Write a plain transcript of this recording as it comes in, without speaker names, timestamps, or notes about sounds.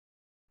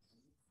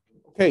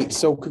Okay,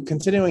 so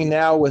continuing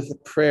now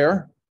with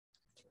prayer,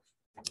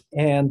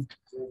 and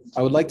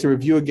I would like to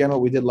review again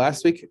what we did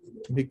last week,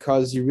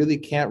 because you really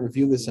can't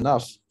review this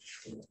enough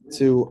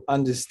to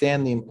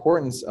understand the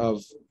importance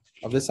of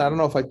this. I don't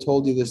know if I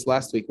told you this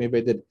last week, maybe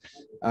I did.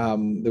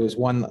 There was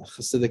one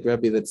Hasidic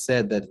Rebbe that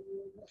said that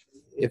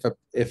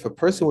if a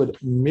person would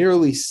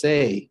merely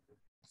say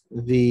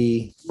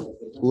the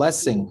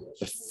blessing,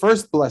 the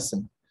first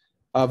blessing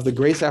of the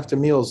grace after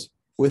meals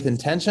with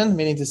intention,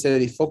 meaning to say that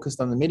he focused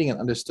on the meaning and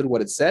understood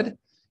what it said,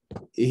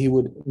 he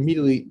would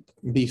immediately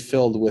be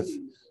filled with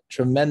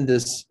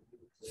tremendous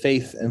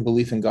faith and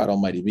belief in God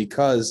Almighty,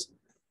 because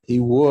he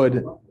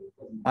would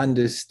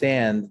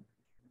understand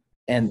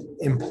and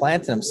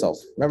implant in himself.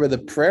 Remember, the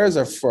prayers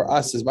are for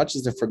us as much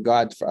as they're for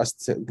God, for us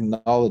to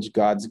acknowledge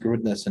God's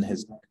goodness and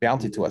his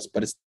bounty to us,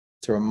 but it's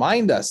to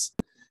remind us,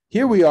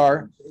 here we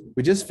are,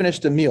 we just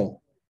finished a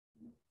meal,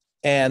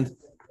 and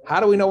how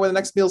do we know where the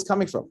next meal is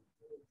coming from,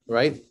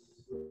 right?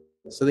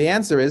 So the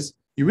answer is,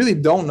 you really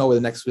don't know where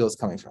the next meal is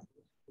coming from.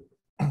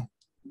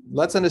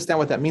 Let's understand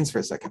what that means for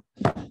a second.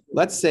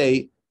 Let's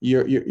say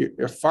you're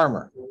a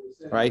farmer,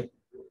 right?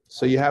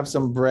 So you have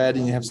some bread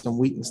and you have some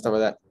wheat and stuff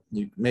like that.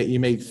 You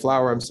make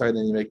flour,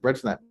 then you make bread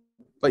from that.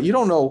 But you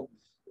don't know,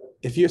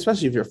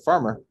 especially if you're a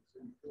farmer,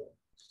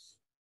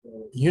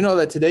 you know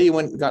that today you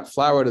went and got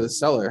flour to the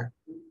cellar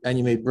and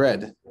you made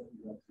bread.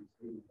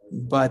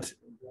 But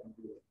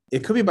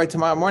it could be by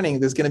tomorrow morning,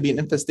 there's going to be an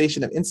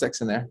infestation of insects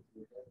in there.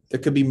 There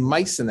could be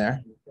mice in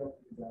there.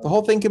 The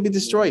whole thing could be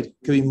destroyed. It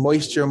could be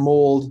moisture,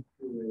 mold,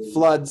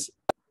 floods.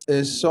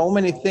 There's so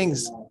many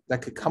things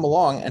that could come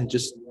along and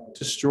just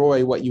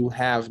destroy what you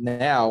have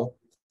now,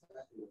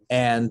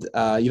 and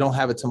you don't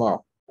have it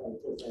tomorrow.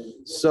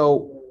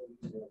 So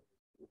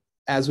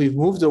as we've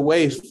moved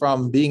away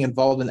from being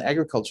involved in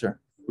agriculture,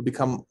 we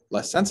become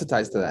less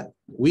sensitized to that.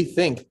 We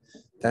think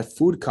that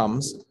food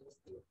comes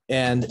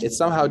and it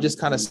somehow just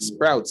kind of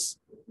sprouts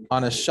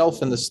on a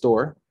shelf in the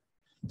store.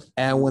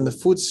 And when the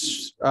food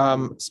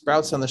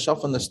sprouts on the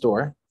shelf in the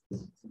store,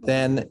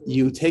 then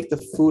you take the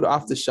food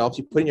off the shelf,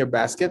 you put it in your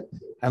basket,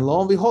 and lo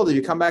and behold, if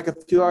you come back a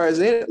few hours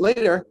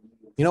later,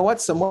 you know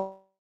what? Some more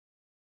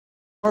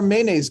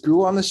mayonnaise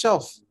grew on the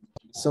shelf.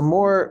 Some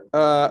more,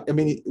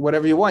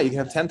 whatever you want. You can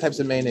have 10 types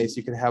of mayonnaise.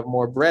 You can have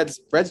more breads.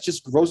 Breads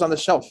just grows on the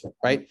shelf,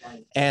 right?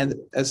 And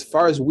as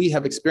far as we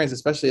have experienced,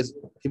 especially as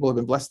people have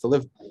been blessed to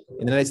live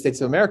in the United States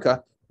of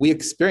America, we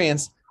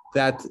experience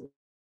that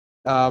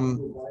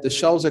the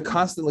shelves are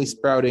constantly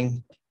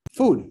sprouting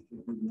food,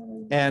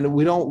 and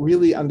we don't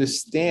really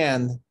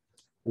understand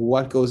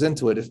what goes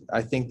into it.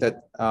 I think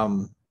that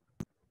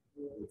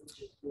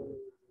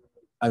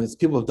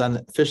people have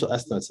done official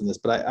estimates in this,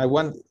 but I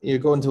want you to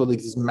go into like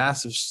these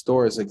massive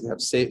stores, like have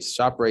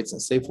ShopRites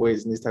and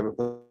Safeways and these type of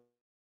places.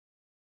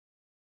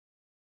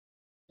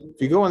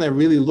 If you go in there,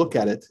 really look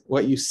at it,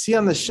 what you see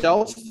on the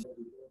shelf,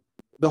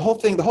 the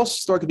whole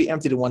store could be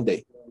emptied in one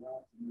day.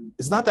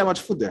 It's not that much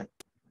food there.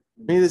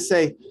 We need to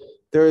say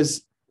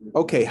there's,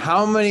 okay,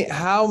 how many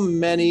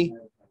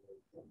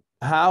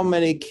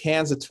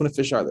cans of tuna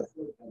fish are there?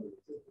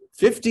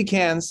 50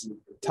 cans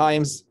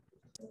times,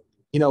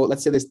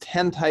 let's say there's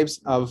 10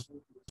 types of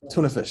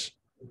tuna fish.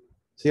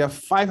 So you have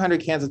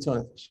 500 cans of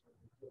tuna fish,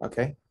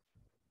 okay?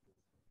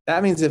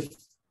 That means if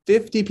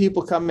 50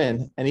 people come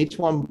in and each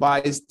one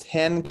buys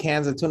 10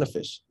 cans of tuna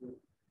fish,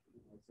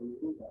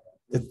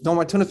 there's no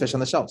more tuna fish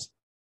on the shelves.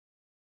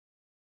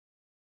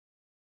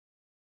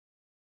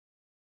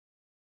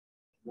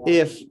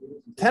 If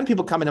 10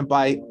 people come in and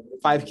buy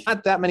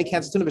not that many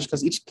cans of tuna fish,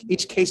 because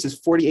each case is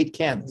 48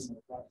 cans.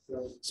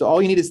 So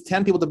all you need is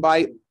 10 people to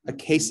buy a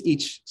case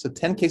each. So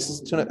 10 cases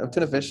of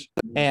tuna fish,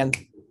 and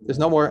there's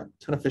no more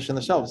tuna fish in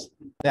the shelves.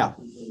 Now,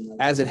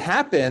 as it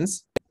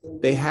happens,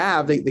 they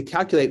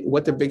calculate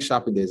what their big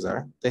shopping days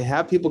are. They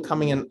have people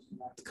coming in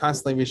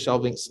constantly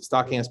reshelving,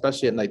 stocking,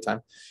 especially at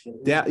nighttime.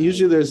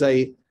 Usually there's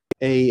a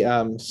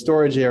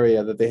storage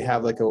area that they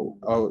have, like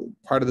a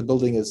part of the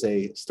building is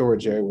a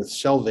storage area with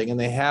shelving, and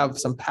they have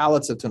some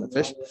pallets of tuna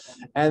fish.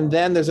 And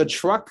then there's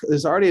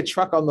already a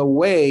truck on the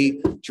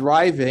way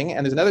driving,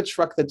 and there's another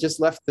truck that just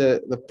left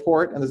the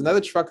port, and there's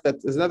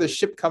another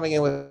ship coming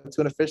in with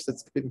tuna fish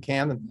that's been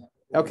canned.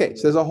 Okay,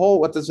 so there's a whole,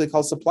 what they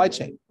call supply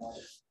chain.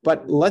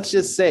 But let's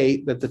just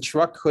say that the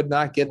truck could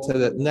not get to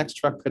the next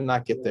truck, could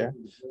not get there.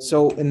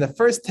 So in the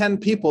first 10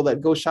 people that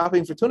go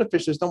shopping for tuna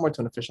fish, there's no more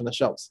tuna fish on the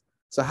shelves.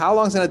 So how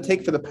long is it going to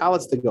take for the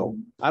pallets to go?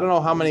 I don't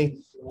know how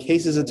many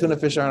cases of tuna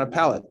fish are on a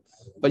pallet,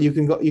 but you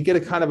get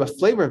a kind of a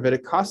flavor of it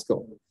at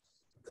Costco.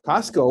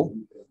 Costco,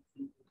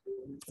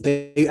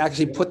 they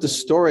actually put the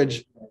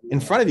storage in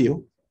front of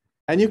you,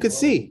 and you could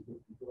see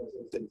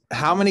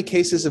how many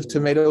cases of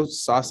tomato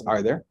sauce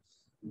are there.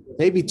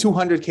 Maybe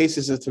 200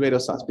 cases of tomato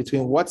sauce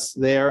between what's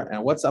there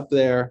and what's up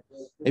there.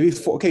 Maybe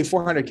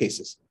 400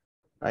 cases,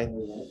 right?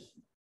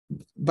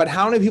 But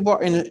how many people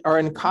are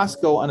in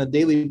Costco on a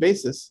daily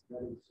basis?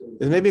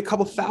 There's maybe a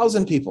couple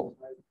thousand people.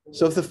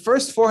 So if the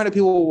first 400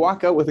 people will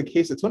walk out with a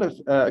case of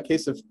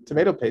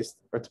tomato paste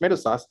or tomato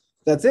sauce,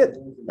 that's it,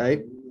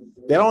 right?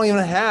 They don't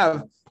even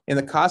have in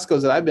the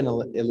Costco's that I've been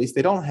at least,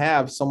 they don't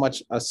have so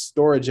much a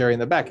storage area in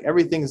the back.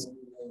 Everything's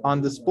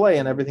on display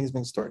and everything's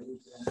being stored.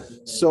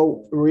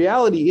 So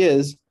reality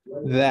is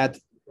that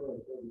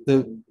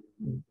it's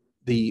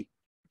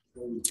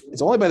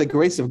only by the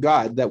grace of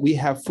God that we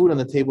have food on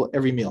the table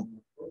every meal.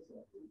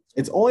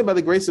 It's only by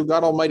the grace of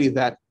God Almighty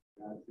that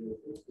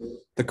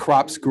the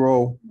crops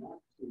grow,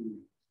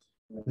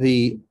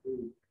 the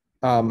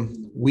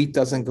wheat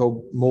doesn't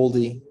go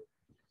moldy,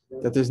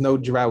 that there's no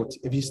drought.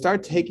 If you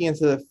start taking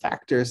into the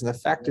factors and the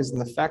factors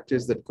and the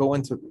factors that go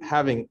into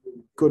having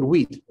good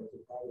wheat,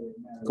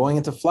 going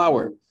into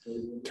flour,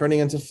 turning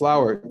into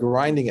flour,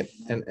 grinding it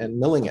and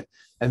milling it,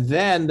 and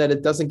then that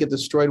it doesn't get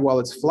destroyed while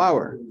it's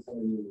flour,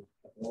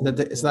 that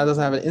it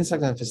doesn't have an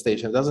insect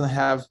infestation, it doesn't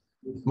have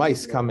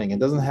mice coming, it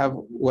doesn't have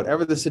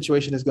whatever the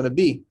situation is going to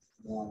be.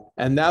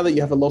 And now that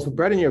you have a loaf of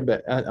bread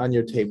on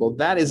your table,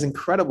 that is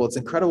incredible. It's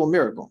an incredible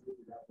miracle.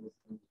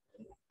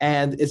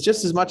 And it's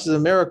just as much as a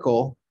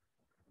miracle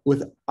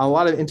with a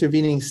lot of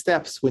intervening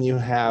steps when you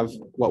have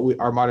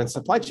our modern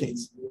supply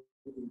chains.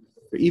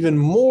 Even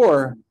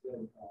more,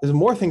 there's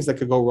more things that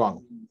could go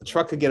wrong. The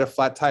truck could get a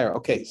flat tire.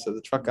 Okay, so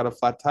the truck got a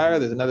flat tire.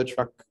 There's another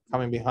truck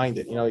coming behind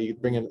it. You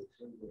bring in,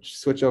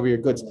 switch over your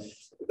goods.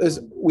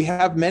 We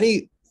have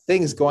many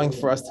things going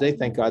for us today,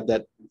 thank God,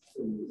 that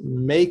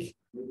make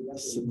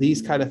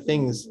these kind of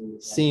things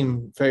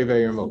seem very,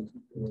 very remote.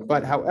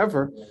 But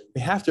however,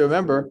 we have to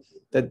remember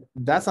that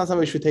that's not something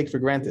we should take for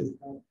granted.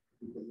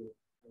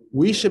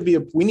 We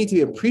need to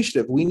be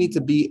appreciative. We need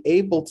to be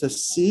able to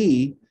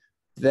see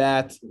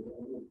that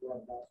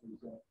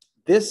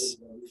this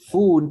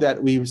food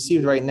that we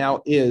received right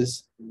now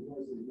is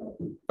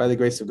by the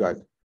grace of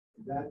God.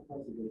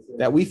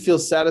 That we feel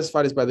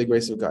satisfied is by the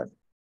grace of God.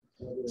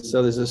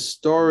 So there's a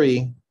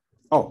story.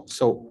 Oh,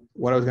 so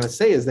what I was going to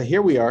say is that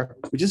here we are.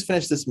 We just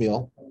finished this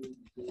meal.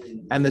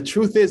 And the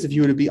truth is, if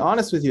you were to be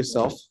honest with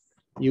yourself,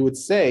 you would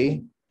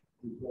say,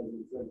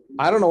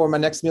 I don't know where my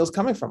next meal is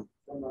coming from.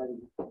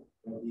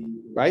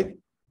 Right?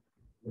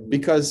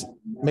 Because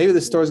maybe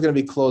the store is going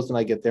to be closed when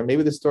I get there.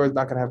 Maybe the store is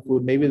not going to have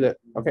food.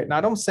 Now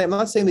I'm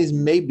not saying these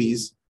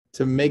maybes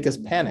to make us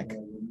panic,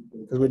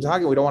 because we're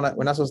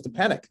not supposed to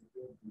panic.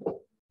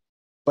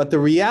 But the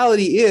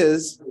reality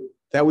is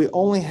that we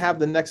only have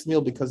the next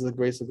meal because of the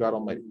grace of God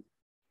Almighty.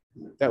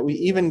 That we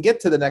even get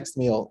to the next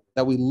meal,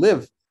 that we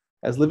live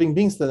as living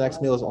beings to the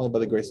next meal is only by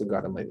the grace of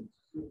God Almighty.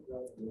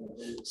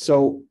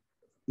 So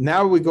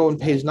now we go on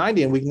page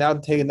 90, and we can now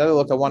take another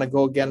look. I want to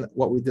go again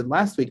what we did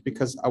last week,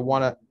 because I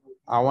want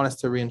us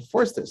to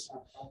reinforce this.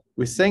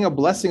 We're saying a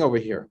blessing over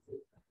here.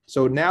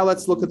 So now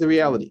let's look at the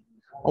reality.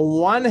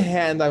 On one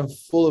hand, I'm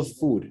full of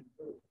food.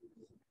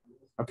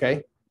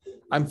 Okay?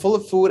 I'm full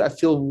of food. I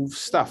feel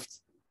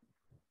stuffed.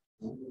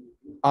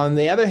 On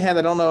the other hand,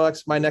 I don't know where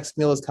my next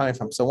meal is coming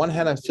from. So on one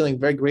hand, I'm feeling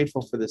very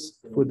grateful for this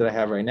food that I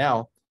have right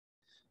now.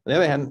 On the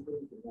other hand,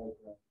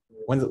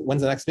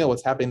 when's the next meal?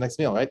 What's happening next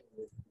meal, right?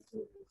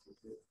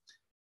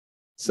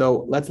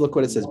 So let's look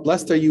what it says.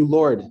 Blessed are you,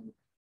 Lord,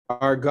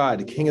 our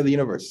God, King of the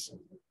universe,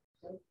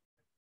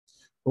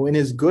 who in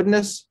his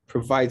goodness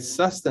provides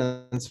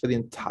sustenance for the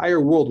entire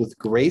world with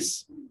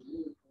grace.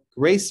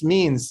 Grace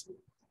means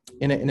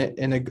in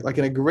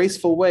a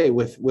graceful way,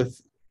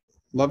 with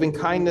loving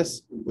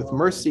kindness, with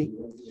mercy.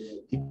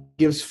 He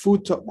gives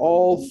food to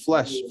all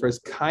flesh, for his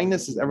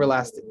kindness is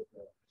everlasting.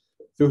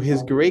 Through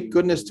his great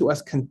goodness to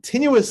us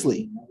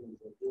continuously,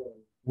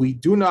 we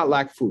do not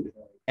lack food,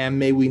 and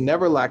may we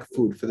never lack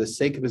food for the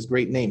sake of his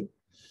great name.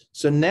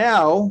 So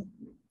now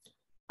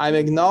I'm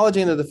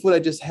acknowledging that the food I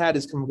just had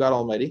is from God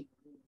Almighty,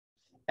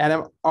 and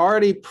I'm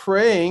already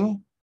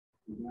praying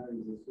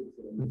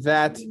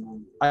that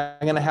I'm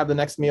going to have the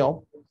next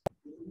meal.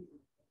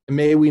 And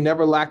may we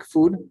never lack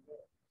food.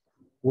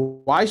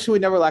 Why should we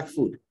never lack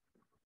food?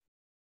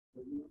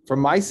 For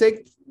my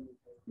sake?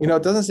 It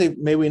doesn't say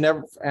may we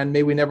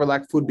never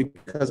lack food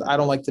because I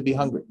don't like to be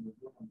hungry.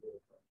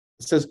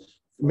 It says,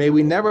 may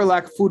we never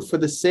lack food for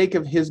the sake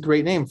of his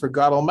great name, for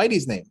God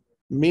Almighty's name.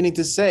 Meaning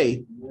to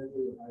say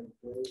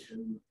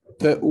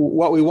that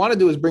what we want to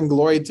do is bring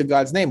glory to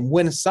God's name.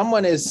 When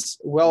someone is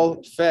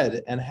well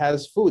fed and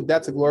has food,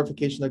 that's a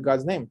glorification of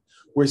God's name.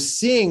 We're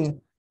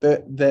seeing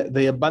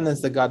the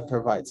abundance that God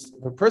provides.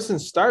 If a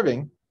person's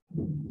starving,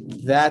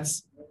 that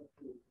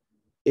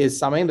is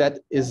something that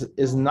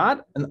is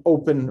not an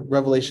open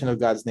revelation of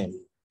God's name.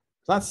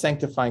 It's not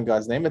sanctifying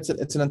God's name. It's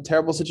a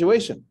terrible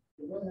situation.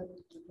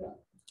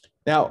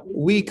 Now,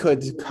 we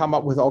could come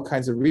up with all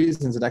kinds of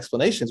reasons and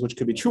explanations, which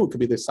could be true. It could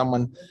be that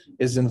someone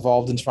is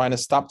involved in trying to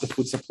stop the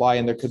food supply,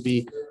 and there could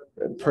be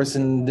a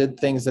person did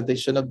things that they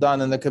shouldn't have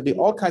done, and there could be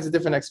all kinds of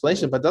different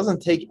explanations, but it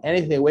doesn't take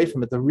anything away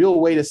from it. The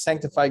real way to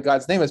sanctify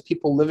God's name is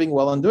people living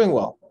well and doing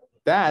well.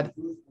 That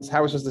is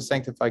how we're supposed to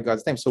sanctify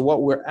God's name. So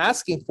what we're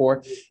asking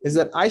for is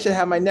that I should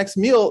have my next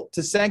meal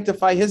to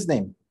sanctify his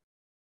name.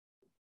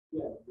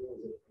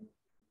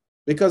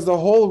 Because the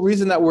whole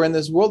reason that we're in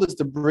this world is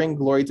to bring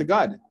glory to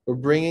God. We're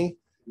bringing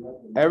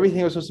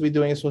everything we're supposed to be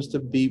doing is supposed to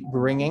be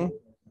bringing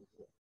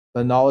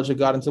the knowledge of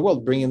God into the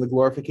world, bringing the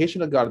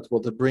glorification of God into the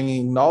world, to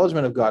bringing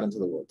acknowledgement of God into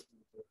the world,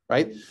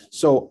 right?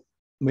 So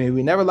may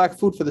we never lack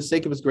food for the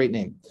sake of his great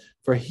name.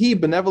 For he,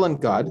 benevolent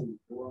God,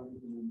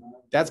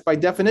 that's by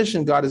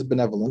definition, God is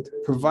benevolent,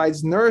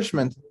 provides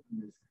nourishment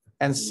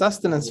and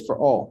sustenance for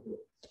all,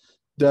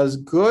 does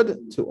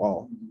good to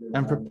all,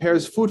 and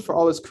prepares food for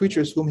all his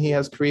creatures whom he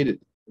has created.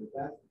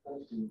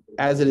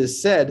 As it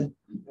is said,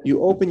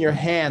 you open your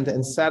hand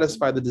and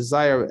satisfy the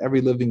desire of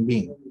every living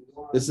being.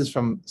 This is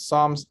from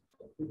Psalms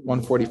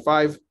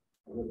 145,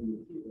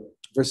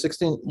 verse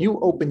 16. You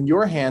open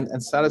your hand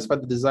and satisfy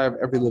the desire of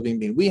every living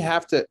being. We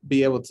have to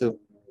be able to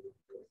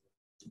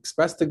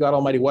express to God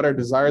Almighty what our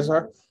desires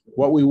are,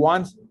 what we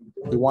want.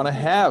 We want to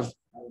have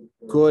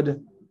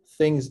good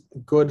things,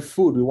 good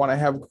food. We want to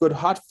have good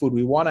hot food.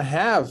 We want to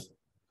have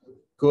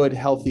good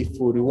healthy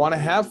food. We want to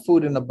have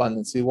food in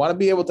abundance. We want to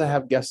be able to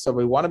have guests over.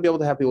 We want to be able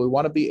to have people. We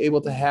want to be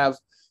able to have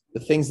the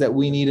things that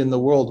we need in the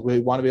world. We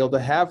want to be able to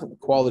have a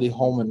quality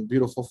home and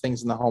beautiful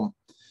things in the home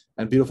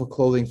and beautiful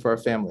clothing for our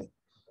family.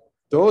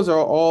 Those are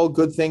all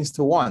good things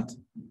to want,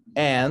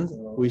 and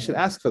we should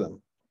ask for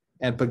them.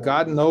 But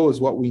God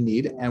knows what we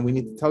need, and we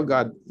need to tell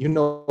God, you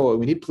know what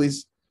we need,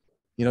 please.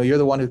 You know, you're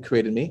the one who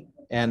created me,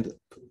 and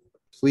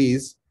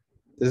please,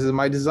 this is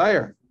my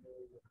desire.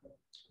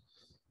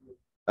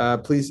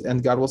 Please,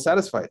 and God will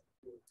satisfy it.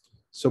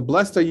 So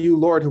blessed are you,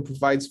 Lord, who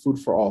provides food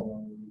for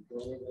all.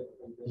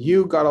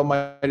 You, God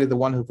Almighty, the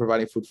one who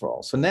providing food for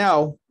all. So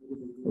now,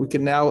 we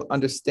can now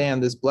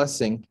understand this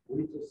blessing,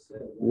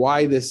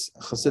 why this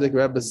Hasidic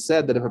Rebbe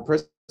said that if a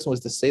person was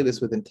to say this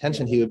with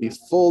intention, he would be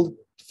filled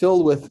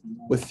with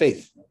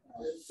faith,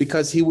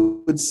 because he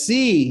would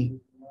see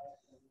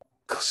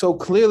so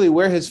clearly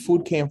where his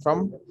food came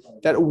from,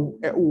 that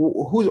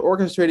who's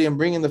orchestrating and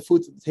bringing the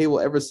food to the table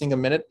every single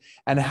minute,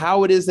 and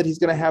how it is that he's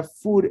going to have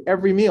food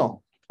every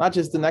meal, not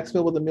just the next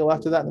meal, but the meal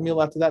after that, the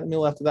meal after that, the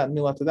meal after that, the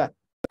meal after that.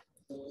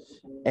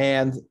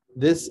 And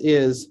this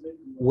is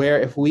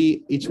where, if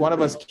each one of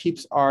us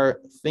keeps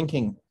our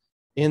thinking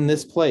in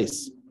this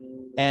place,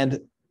 and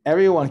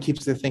everyone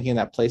keeps their thinking in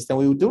that place, then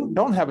we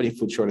don't have any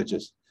food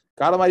shortages.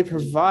 God Almighty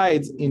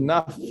provides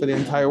enough for the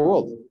entire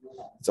world.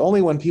 It's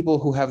only when people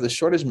who have the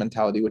shortage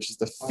mentality, which is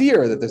the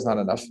fear that there's not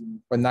enough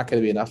or not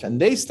going to be enough, and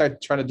they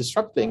start trying to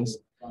disrupt things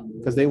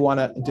because they want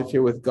to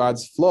interfere with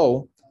God's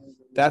flow,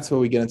 that's where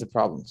we get into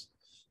problems.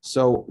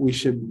 So we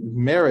should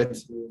merit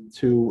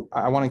to,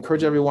 I want to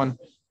encourage everyone,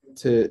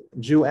 to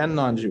Jew and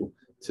non-Jew,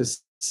 to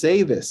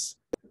say this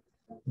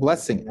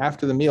blessing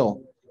after the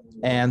meal,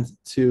 and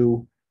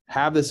to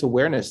have this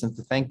awareness, and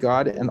to thank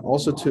God, and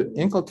also to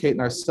inculcate in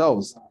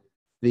ourselves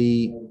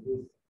the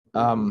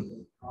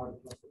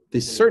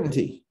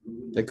certainty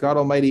that God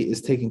Almighty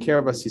is taking care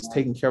of us. He's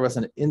taking care of us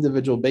on an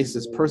individual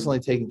basis, personally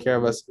taking care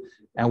of us,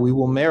 and we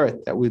will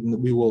merit that we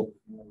will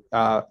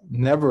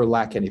never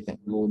lack anything.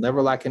 We will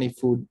never lack any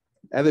food.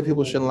 Other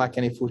people shouldn't lack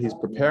any food. He's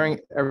preparing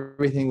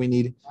everything we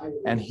need,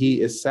 and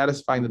he is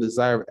satisfying the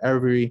desire of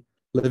every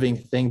living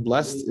thing.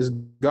 Blessed is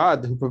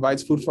God who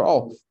provides food for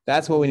all.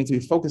 That's what we need to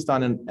be focused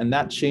on, and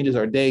that changes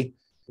our day.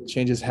 It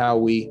changes how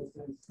we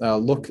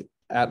look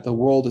at the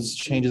world. It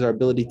changes our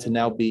ability to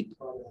now be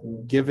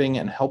giving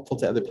and helpful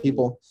to other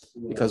people,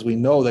 because we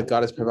know that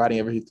God is providing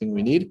everything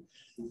we need.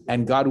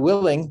 And God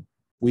willing,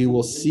 we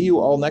will see you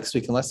all next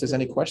week, unless there's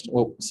any questions.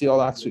 We'll see you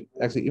all next week,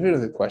 actually, even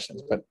if there are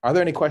questions. But are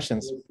there any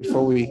questions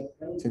before we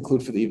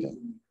conclude for the evening?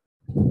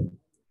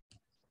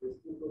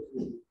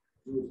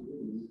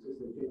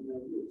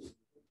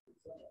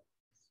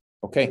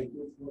 Okay.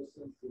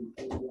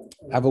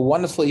 Have a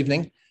wonderful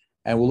evening,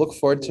 and we'll look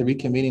forward to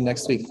reconvening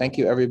next week. Thank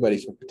you, everybody,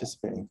 for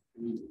participating.